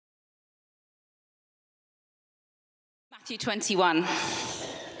Matthew 21.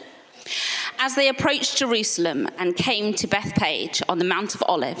 As they approached Jerusalem and came to Bethphage on the Mount of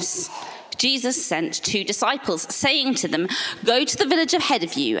Olives, Jesus sent 2 disciples, saying to them, "Go to the village ahead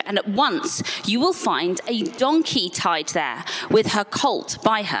of you, and at once you will find a donkey tied there with her colt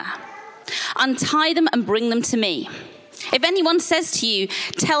by her. Untie them and bring them to me. If anyone says to you,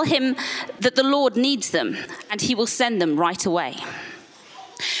 'Tell him that the Lord needs them,' and he will send them right away."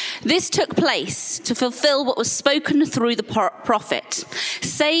 This took place to fulfill what was spoken through the prophet.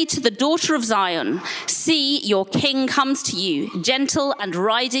 "Say to the daughter of Zion, 'See, your king comes to you, gentle and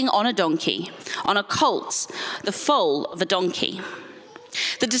riding on a donkey, on a colt, the foal of a donkey.'"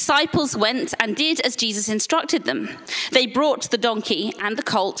 The disciples went and did as Jesus instructed them. They brought the donkey and the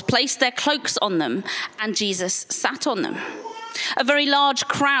colt, placed their cloaks on them, and Jesus sat on them. A very large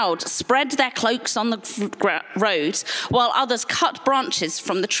crowd spread their cloaks on the road, while others cut branches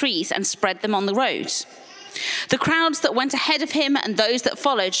from the trees and spread them on the road. The crowds that went ahead of him and those that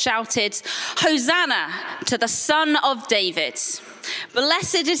followed shouted, "Hosanna to the Son of David!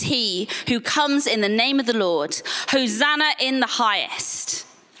 Blessed is he who comes in the name of the Lord! Hosanna in the highest!"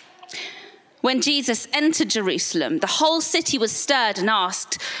 When Jesus entered Jerusalem, the whole city was stirred and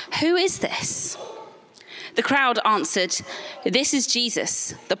asked, "Who is this?" The crowd answered, "This is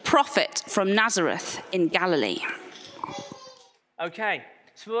Jesus, the prophet from Nazareth in Galilee." Okay,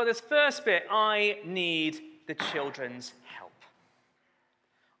 so for this first bit, I need the children's help.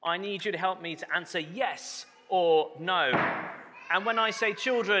 I need you to help me to answer yes or no. And when I say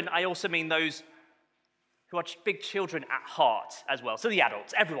children, I also mean those who are big children at heart as well. So the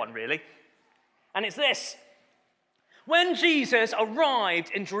adults, everyone really. And it's this. When Jesus arrived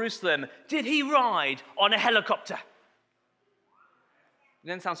in Jerusalem, did he ride on a helicopter?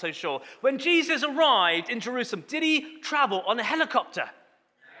 You didn't sound so sure. When Jesus arrived in Jerusalem, did he travel on a helicopter?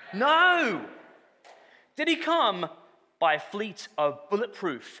 No. Did he come by a fleet of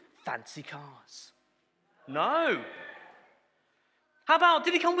bulletproof fancy cars? No. How about,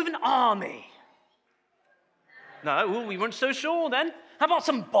 did he come with an army? No, we weren't so sure then. How about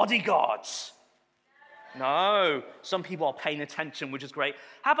some bodyguards? No, some people are paying attention, which is great.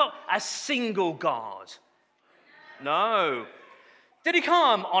 How about a single guard? No. Did he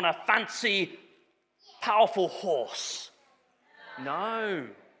come on a fancy, powerful horse? No.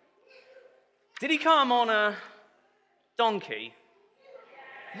 Did he come on a donkey?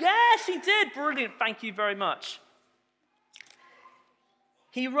 Yes, he did. Brilliant. Thank you very much.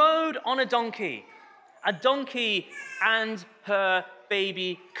 He rode on a donkey and her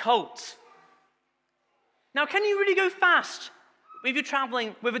baby colt. Now, can you really go fast if you're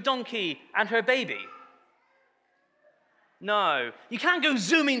traveling with a donkey and her baby? No, you can't go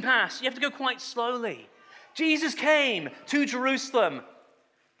zooming past. You have to go quite slowly. Jesus came to Jerusalem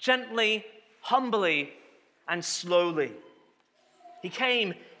gently, humbly, and slowly. He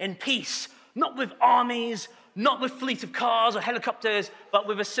came in peace, not with armies, not with fleet of cars or helicopters, but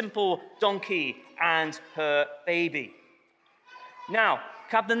with a simple donkey and her baby. Now,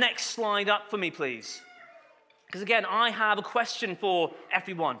 can I have the next slide up for me, please? Because again, I have a question for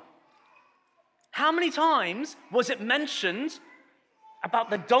everyone. How many times was it mentioned about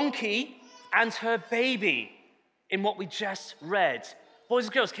the donkey and her baby in what we just read? Boys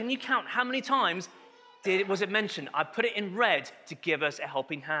and girls, can you count how many times was it mentioned? I put it in red to give us a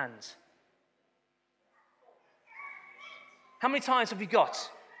helping hand. How many times have you got?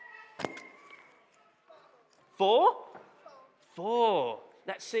 4? 4.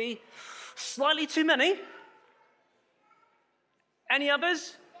 Let's see. Slightly too many. Any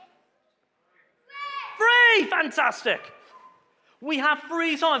others? 3! Fantastic. We have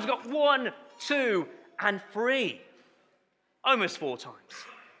 3 times. We've got 1, 2, and 3. Almost 4 times.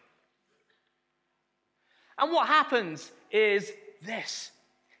 And what happens is this.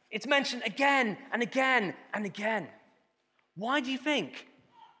 It's mentioned again and again and again. Why do you think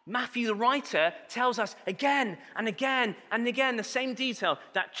Matthew, the writer, tells us again and again and again the same detail,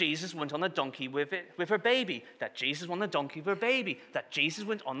 that Jesus went on a donkey with her baby, that Jesus went on a donkey with her baby, that Jesus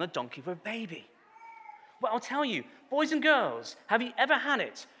went on the donkey with her baby? Well, I'll tell you, boys and girls, have you ever had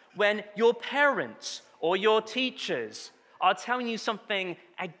it when your parents or your teachers are telling you something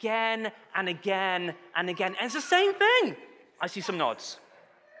again and again and again, and it's the same thing? I see some nods.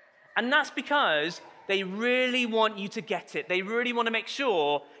 And that's because they really want you to get it. They really want to make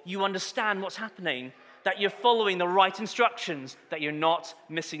sure you understand what's happening, that you're following the right instructions, that you're not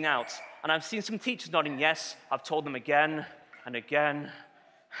missing out. And I've seen some teachers nodding, yes, I've told them again and again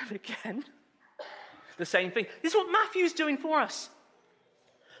and again. The same thing. This is what Matthew's doing for us.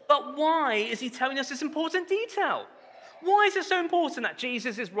 But why is he telling us this important detail? Why is it so important that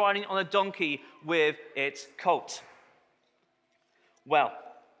Jesus is riding on a donkey with its colt? Well,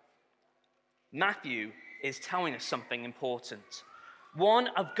 Matthew is telling us something important. One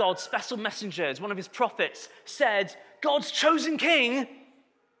of God's special messengers, one of his prophets, said God's chosen king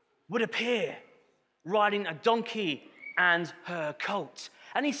would appear riding a donkey and her colt.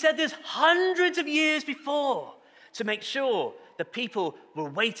 And he said this hundreds of years before to make sure the people were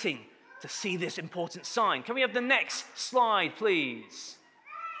waiting to see this important sign. Can we have the next slide, please?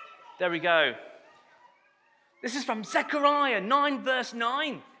 There we go. This is from Zechariah 9, verse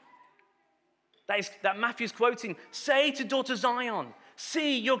 9. That Matthew's quoting. Say to daughter Zion,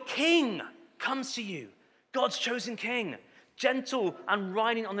 see, your king comes to you, God's chosen king, gentle and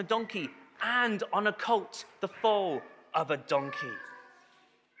riding on a donkey and on a colt, the foal of a donkey.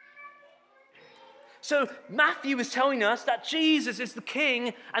 So Matthew is telling us that Jesus is the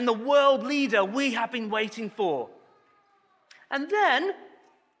king and the world leader we have been waiting for. And then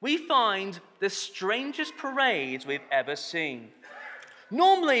we find the strangest parade we've ever seen.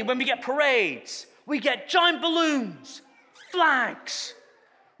 Normally, when we get parades, we get giant balloons, flags,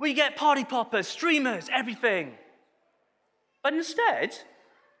 we get party poppers, streamers, everything. But instead,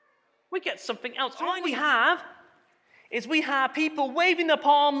 we get something else. All we have is we have people waving their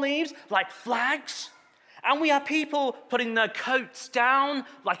palm leaves like flags, and we have people putting their coats down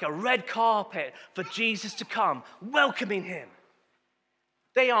like a red carpet for Jesus to come, welcoming him.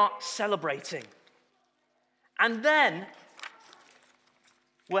 They are celebrating. And then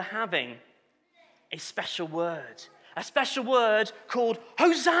we're having a special word called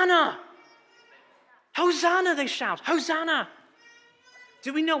Hosanna. Hosanna, they shout, Hosanna.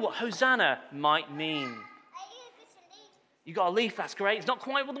 Do we know what Hosanna might mean? You got a leaf, that's great. It's not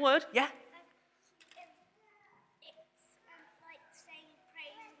quite what the word, yeah?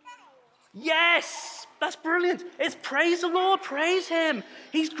 Yes, that's brilliant. It's praise the Lord, praise him.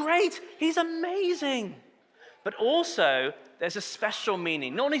 He's great, he's amazing. But also, there's a special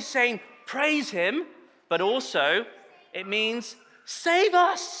meaning. Not only saying praise him, but also it means save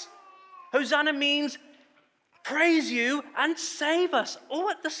us. Hosanna means praise you and save us, all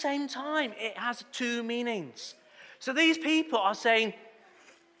at the same time. It has two meanings. So these people are saying,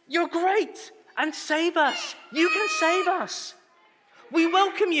 you're great and save us. You can save us. We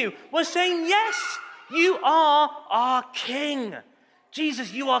welcome you. We're saying, yes, you are our king.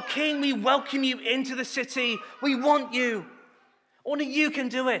 Jesus, you are king. We welcome you into the city. We want you. Only you can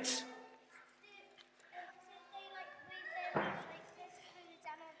do it.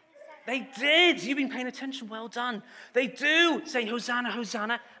 They did. You've been paying attention. Well done. They do say Hosanna,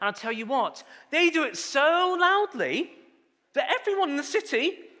 Hosanna. And I'll tell you what, they do it so loudly that everyone in the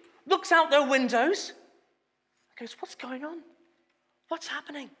city looks out their windows and goes, what's going on? What's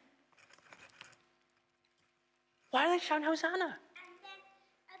happening? Why are they shouting Hosanna? And then,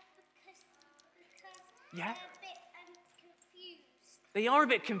 because Yeah. they're a bit confused. They are a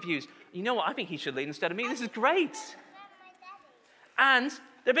bit confused. You know what? I think he should lead instead of me. This is great. And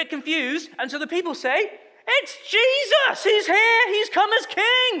they're a bit confused. And so the people say, it's Jesus. He's here. He's come as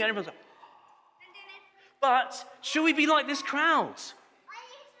king. And everyone's like, but should we be like this crowd?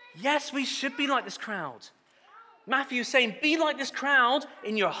 Yes, we should be like this crowd. Matthew is saying, be like this crowd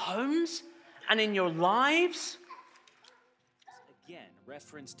in your homes and in your lives. Again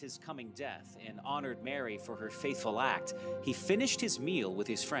referenced his coming death and honored Mary for her faithful act. He finished his meal with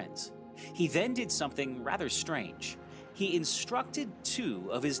his friends. He then did something rather strange. He instructed 2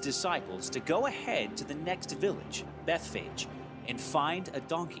 of his disciples to go ahead to the next village, Bethphage, and find a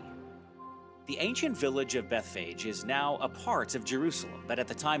donkey. The ancient village of Bethphage is now a part of Jerusalem, but at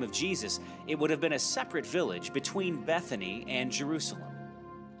the time of Jesus, it would have been a separate village between Bethany and Jerusalem.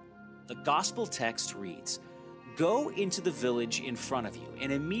 The gospel text reads, "Go into the village in front of you,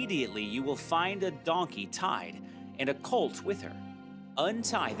 and immediately you will find a donkey tied and a colt with her.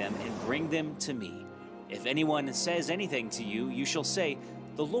 Untie them and bring them to me. If anyone says anything to you, you shall say,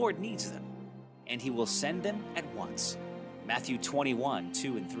 'The Lord needs them,' and he will send them at once." Matthew 21,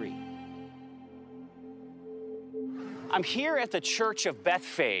 2 and 3. I'm here at the Church of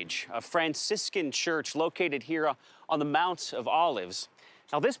Bethphage, a Franciscan church located here on the Mount of Olives.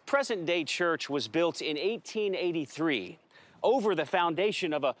 Now, this present-day church was built in 1883 over the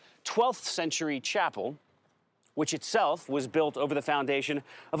foundation of a 12th century chapel, which itself was built over the foundation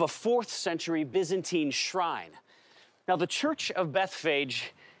of a 4th century Byzantine shrine. Now, the Church of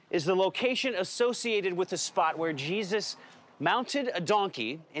Bethphage is the location associated with the spot where Jesus mounted a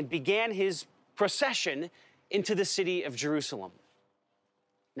donkey and began his procession into the city of Jerusalem.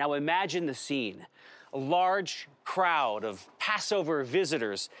 Now imagine the scene. A large crowd of Passover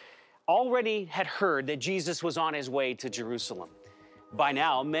visitors already had heard that Jesus was on his way to Jerusalem. By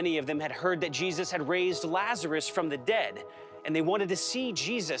now, many of them had heard that Jesus had raised Lazarus from the dead, and they wanted to see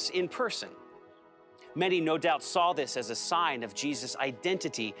Jesus in person. Many no doubt saw this as a sign of Jesus'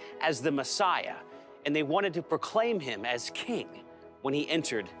 identity as the Messiah, and they wanted to proclaim him as king when he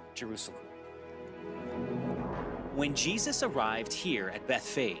entered Jerusalem. When Jesus arrived here at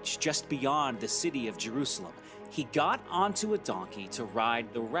Bethphage, just beyond the city of Jerusalem, he got onto a donkey to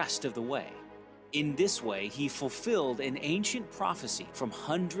ride the rest of the way. In this way, he fulfilled an ancient prophecy from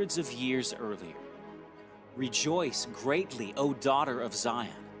hundreds of years earlier. Rejoice greatly, O daughter of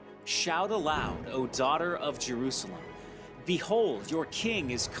Zion. Shout aloud, O daughter of Jerusalem. Behold, your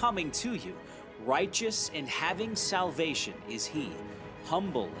king is coming to you. Righteous and having salvation is he,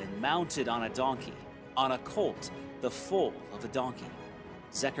 humble and mounted on a donkey, on a colt, the foal of a donkey.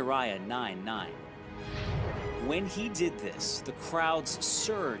 Zechariah 9:9. When he did this, the crowds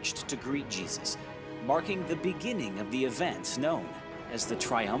surged to greet Jesus, marking the beginning of the event known as the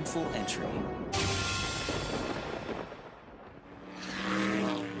triumphal entry.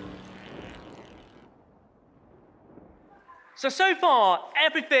 So far,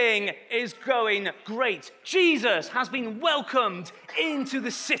 everything is going great. Jesus has been welcomed into the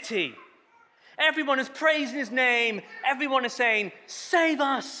city. Everyone is praising his name. Everyone is saying, save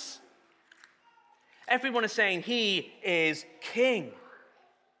us. Everyone is saying he is king.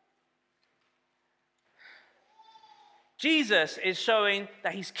 Jesus is showing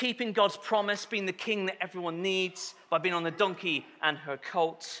that he's keeping God's promise, being the king that everyone needs, by being on the donkey and her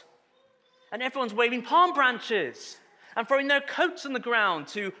colt. And everyone's waving palm branches and throwing their coats on the ground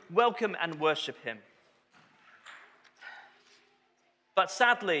to welcome and worship him. But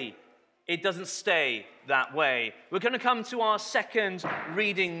sadly, it doesn't stay that way. We're going to come to our second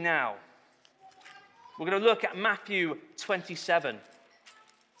reading now. We're going to look at Matthew 27.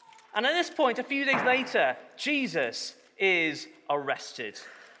 And at this point, a few days later, Jesus is arrested.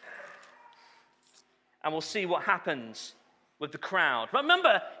 And we'll see what happens with the crowd. But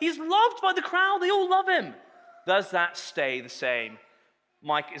remember, he's loved by the crowd. They all love him. Does that stay the same?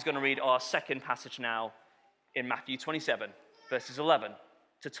 Mike is going to read our second passage now in Matthew 27, verses 11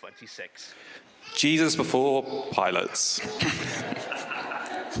 to 26. Jesus before Pilate.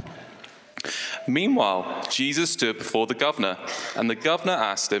 Meanwhile, Jesus stood before the governor, and the governor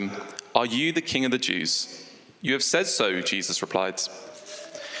asked him, "Are you the king of the Jews?" "You have said so," Jesus replied.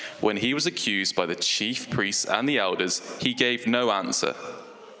 When he was accused by the chief priests and the elders, he gave no answer.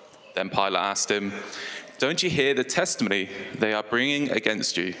 Then Pilate asked him, "Don't you hear the testimony they are bringing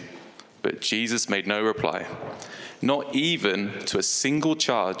against you?" But Jesus made no reply, not even to a single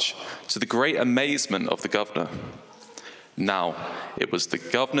charge, to the great amazement of the governor. Now, it was the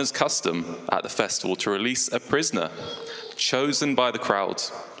governor's custom at the festival to release a prisoner chosen by the crowd.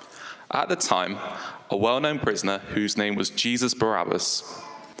 At the time, a well-known prisoner whose name was Jesus Barabbas.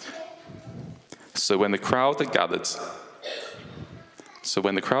 So when the crowd had gathered,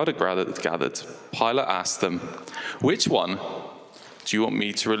 Pilate asked them, "Which one do you want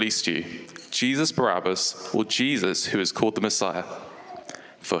me to release to you, Jesus Barabbas or Jesus who is called the Messiah?"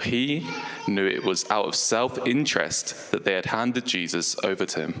 For he knew it was out of self-interest that they had handed Jesus over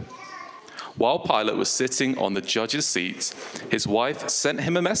to him. While Pilate was sitting on the judge's seat, his wife sent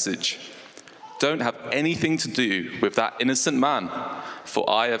him a message. "Don't have anything to do with that innocent man, for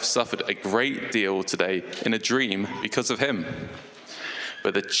I have suffered a great deal today in a dream because of him."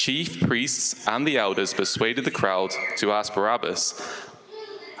 But the chief priests and the elders persuaded the crowd to ask for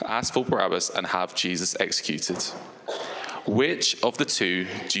Barabbas and have Jesus executed. "Which of the two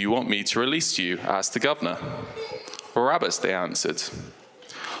do you want me to release to you?" asked the governor. "Barabbas," they answered.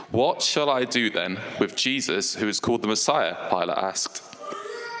 "What shall I do then with Jesus who is called the Messiah?" Pilate asked.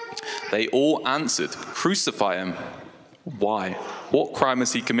 They all answered, "Crucify him." "Why? What crime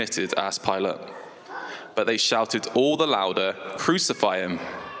has he committed?" asked Pilate. But they shouted all the louder, "Crucify him."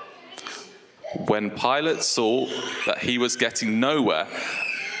 When Pilate saw that he was getting nowhere,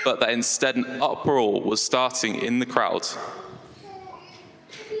 but that instead an uproar was starting in the crowd,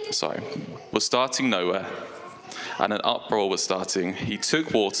 and an uproar was starting, he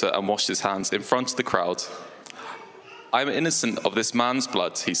took water and washed his hands in front of the crowd. "I am innocent of this man's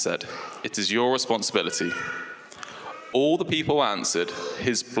blood," he said. "It is your responsibility." All the people answered,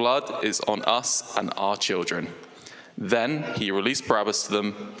 "His blood is on us and our children." Then he released Barabbas to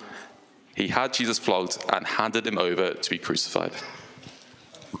them. He had Jesus flogged and handed him over to be crucified.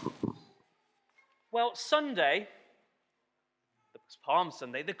 Well, Sunday, it was Palm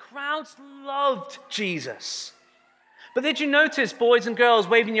Sunday, the crowds loved Jesus. But did you notice, boys and girls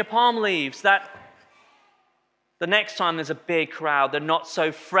waving your palm leaves, that the next time there's a big crowd, they're not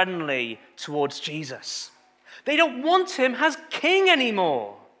so friendly towards Jesus? They don't want him as king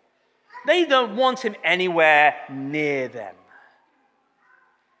anymore. They don't want him anywhere near them.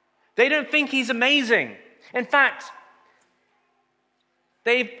 They don't think he's amazing. In fact,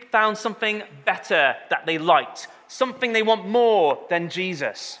 they've found something better that they liked, something they want more than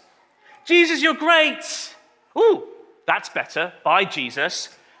Jesus. Jesus, you're great. Ooh, that's better. Bye, Jesus.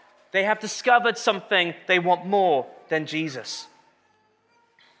 They have discovered something they want more than Jesus.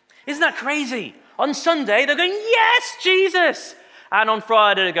 Isn't that crazy? On Sunday, they're going, yes, Jesus. And on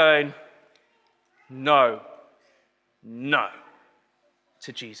Friday, they're going, no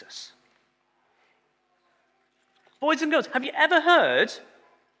to Jesus. Boys and girls, have you ever heard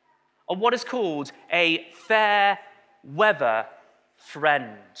of what is called a fair weather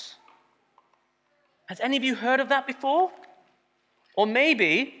friend? Has any of you heard of that before? Or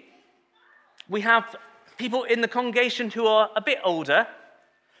maybe we have people in the congregation who are a bit older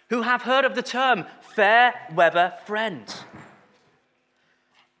who have heard of the term fair weather friend.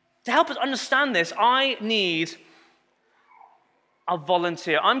 To help us understand this, I need a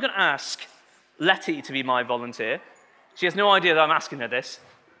volunteer. I'm going to ask Letty to be my volunteer. She has no idea that I'm asking her this.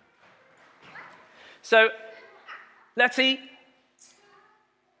 So, Letty,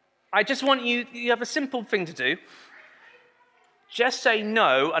 I just want you have a simple thing to do. Just say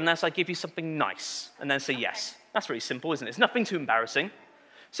no unless I give you something nice, and then say yes. That's really simple, isn't it? It's nothing too embarrassing.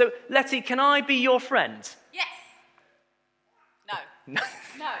 So, Letty, can I be your friend? Yes. No.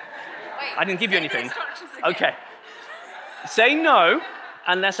 No. Wait. I didn't give you anything. Instructions again. Okay. Say no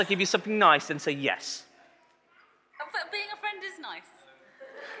unless I give you something nice, then say yes. But being a friend is nice.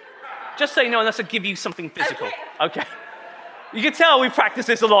 Just say no unless I give you something physical. Okay. You could tell we practiced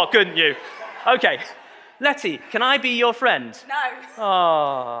this a lot, couldn't you? Okay. Letty, can I be your friend? No.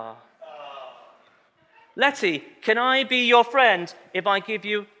 Ah. Letty, can I be your friend if I give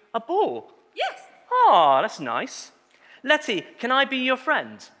you a ball? Yes. Ah, that's nice. Letty, can I be your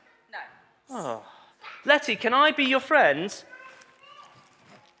friend? No. Oh. Letty, can I be your friend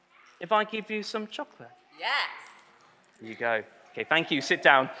if I give you some chocolate? Yes. Here you go. Okay, thank you. Sit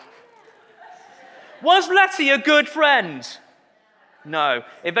down. Was Letty a good friend? No.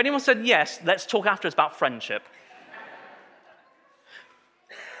 If anyone said yes, let's talk afterwards about friendship.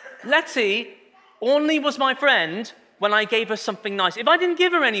 Letty only was my friend when I gave her something nice. If I didn't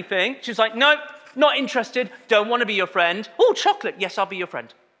give her anything, she was like, no, not interested, don't want to be your friend. Oh, chocolate, yes, I'll be your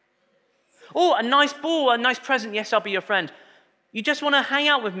friend. Oh, a nice ball, a nice present, yes, I'll be your friend. You just want to hang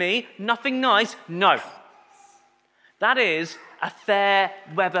out with me, nothing nice? No. That is a fair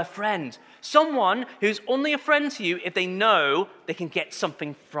weather friend. Someone who's only a friend to you if they know they can get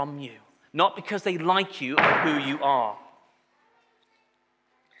something from you, not because they like you or who you are.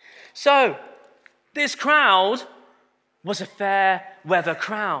 So, this crowd was a fair weather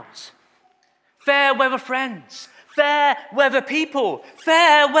crowd. Fair weather friends, fair weather people,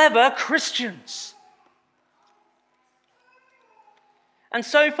 fair weather Christians. And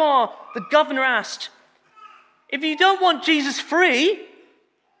so far, the governor asked, if you don't want Jesus free,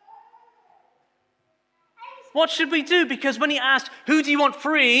 what should we do? Because when he asked, who do you want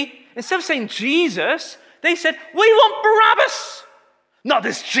free? Instead of saying Jesus, they said, we want Barabbas. Not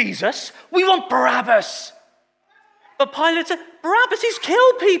this Jesus, we want Barabbas. But Pilate said, Barabbas, he's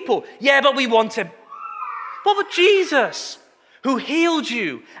killed people. Yeah, but we want him. What about Jesus, who healed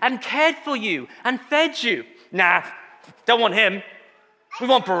you and cared for you and fed you? Nah, don't want him. We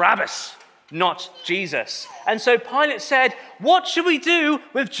want Barabbas, not Jesus. And so Pilate said, what should we do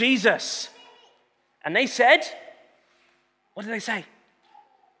with Jesus? And they said, what did they say?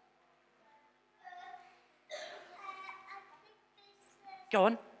 Go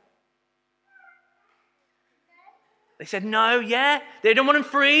on. They said, no, yeah. They don't want him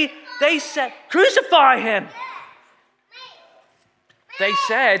free. They said, crucify him. They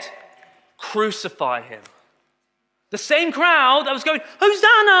said, crucify him. The same crowd that was going,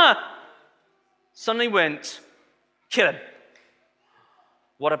 Hosanna, suddenly went, kill him.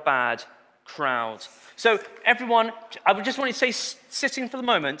 What a bad crowd. So everyone, I would just want you to say sitting for the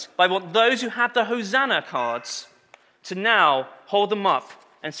moment, but I want those who have the Hosanna cards to now hold them up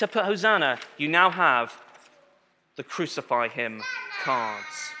and say, put Hosanna, you now have the crucify him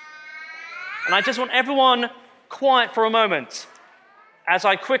cards. And I just want everyone quiet for a moment as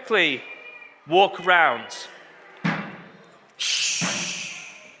I quickly walk around.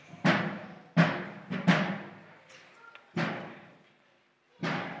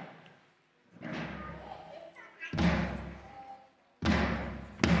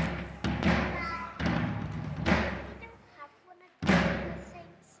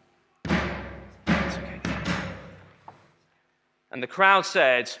 And the crowd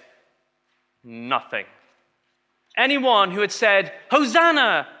said nothing. Anyone who had said,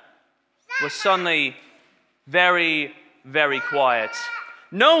 Hosanna, was suddenly very, very quiet.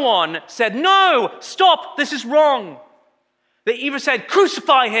 No one said, no, stop, this is wrong. They either said,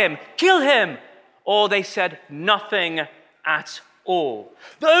 crucify him, kill him, or they said nothing at all.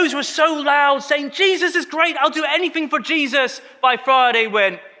 Those were so loud, saying, Jesus is great, I'll do anything for Jesus. By Friday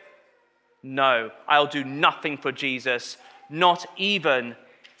went, no, I'll do nothing for Jesus, not even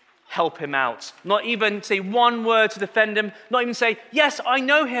help him out, not even say one word to defend him, not even say, yes, I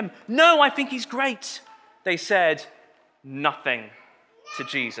know him. No, I think he's great. They said nothing to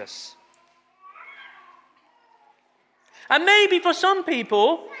Jesus. And maybe for some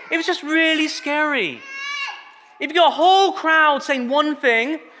people, it was just really scary. If you got a whole crowd saying one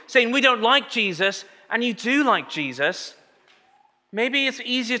thing, saying we don't like Jesus, and you do like Jesus, maybe it's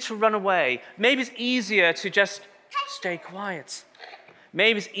easier to run away. Maybe it's easier to just stay quiet.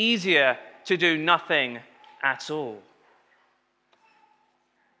 Maybe it's easier to do nothing at all.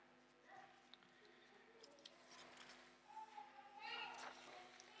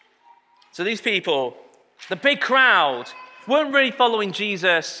 So these people, the big crowd, weren't really following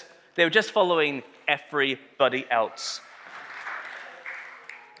Jesus. They were just following everybody else.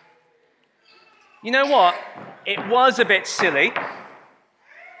 You know what? It was a bit silly,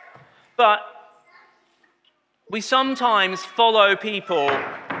 but we sometimes follow people.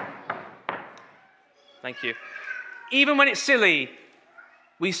 Thank you. Even when it's silly,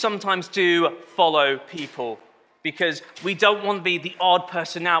 we sometimes do follow people because we don't want to be the odd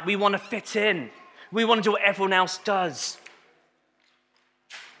person out. We want to fit in. We want to do what everyone else does.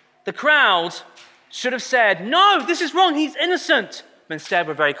 The crowd should have said, no, this is wrong, he's innocent. But instead,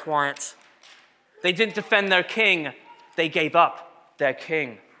 we're very quiet. They didn't defend their king. They gave up their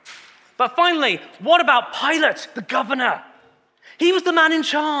king. But finally, what about Pilate, the governor? He was the man in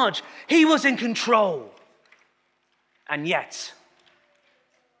charge. He was in control. And yet,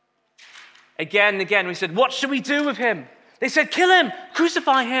 again and again, we said, what should we do with him? They said, kill him,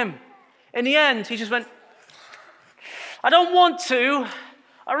 crucify him. In the end, he just went, I don't want to.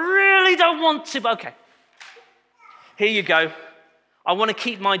 I really don't want to, but okay. Here you go. I want to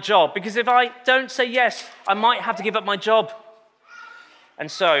keep my job, because if I don't say yes, I might have to give up my job.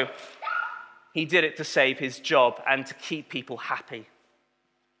 And so, he did it to save his job and to keep people happy.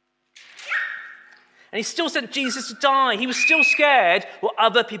 And he still sent Jesus to die. He was still scared what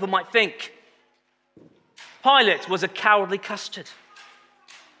other people might think. Pilate was a cowardly custard.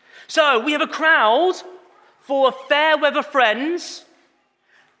 So we have a crowd full of fair weather friends,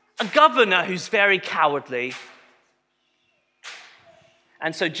 a governor who's very cowardly.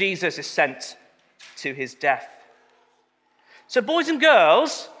 And so Jesus is sent to his death. So boys and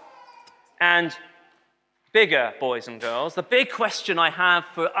girls, and bigger boys and girls, the big question I have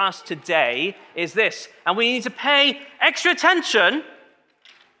for us today is this, and we need to pay extra attention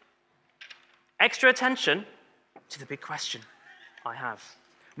to the big question I have,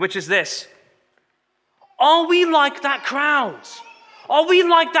 which is this. Are we like that crowd? Are we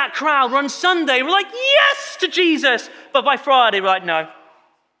like that crowd where on Sunday we're like, yes to Jesus, but by Friday we're like, no,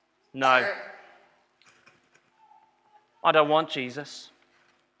 I don't want Jesus.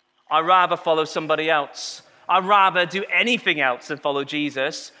 I'd rather follow somebody else. I'd rather do anything else than follow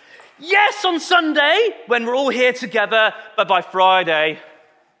Jesus. Yes, on Sunday, when we're all here together, but by Friday,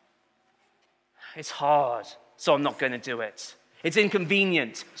 it's hard, so I'm not going to do it. It's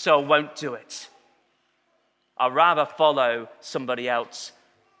inconvenient, so I won't do it. I'd rather follow somebody else,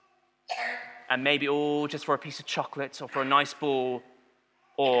 and maybe all just for a piece of chocolate or for a nice ball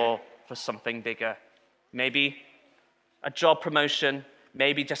or for something bigger. Maybe a job promotion,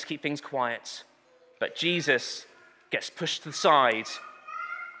 maybe just keep things quiet. But Jesus gets pushed to the side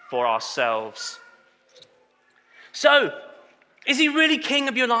for ourselves. So, is he really king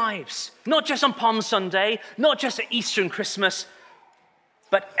of your lives? Not just on Palm Sunday, not just at Easter and Christmas,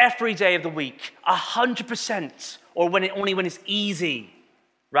 but every day of the week, 100%, or only when it's easy,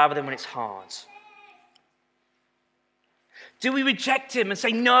 rather than when it's hard. Do we reject him and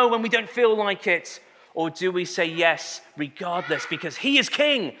say no when we don't feel like it? Or do we say yes regardless because he is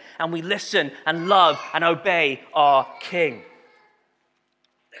king and we listen and love and obey our king?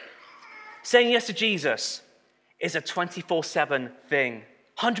 Saying yes to Jesus is a 24/7 thing,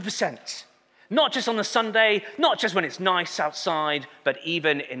 100%. Not just on a Sunday, not just when it's nice outside, but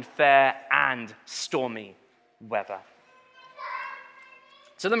even in fair and stormy weather.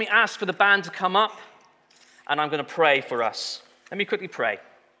 So let me ask for the band to come up, and I'm going to pray for us. Let me quickly pray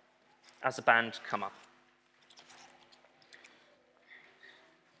as the band come up.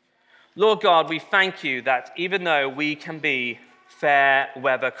 Lord God, we thank you that even though we can be fair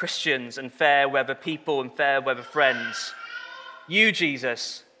weather Christians and fair weather people and fair weather friends, you,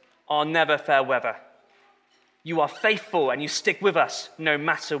 Jesus, are never fair weather. You are faithful and you stick with us no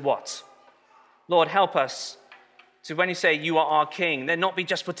matter what. Lord, help us to, when you say you are our King, then not be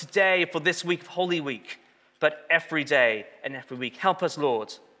just for today, for this week of Holy Week, but every day and every week. Help us,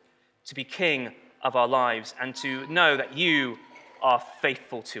 Lord, to be King of our lives and to know that you are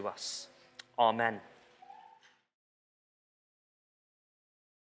faithful to us. Amen.